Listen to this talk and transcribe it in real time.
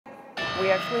We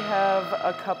actually have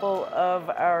a couple of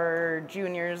our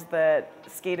juniors that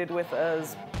skated with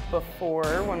us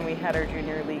before, when we had our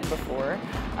junior league before.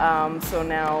 So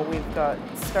now we've got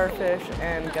Starfish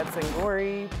and Guts and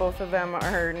Gory. Both of them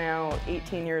are now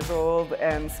 18 years old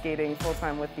and skating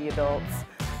full-time with the adults.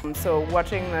 So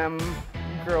watching them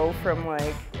grow from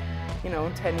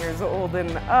 10 years old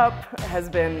and up has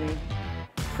been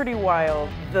pretty wild.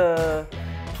 The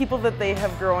people that they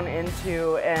have grown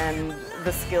into and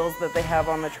the skills that they have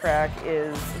on the track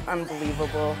is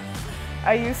unbelievable.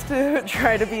 I used to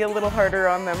try to be a little harder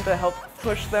on them to help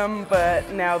push them,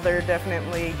 but now they're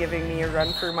definitely giving me a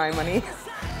run for my money.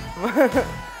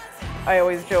 I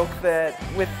always joke that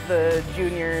with the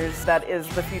juniors, that is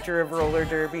the future of roller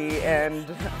derby, and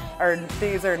our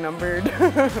days are numbered.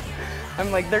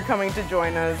 I'm like, they're coming to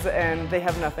join us, and they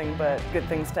have nothing but good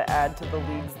things to add to the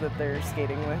leagues that they're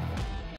skating with.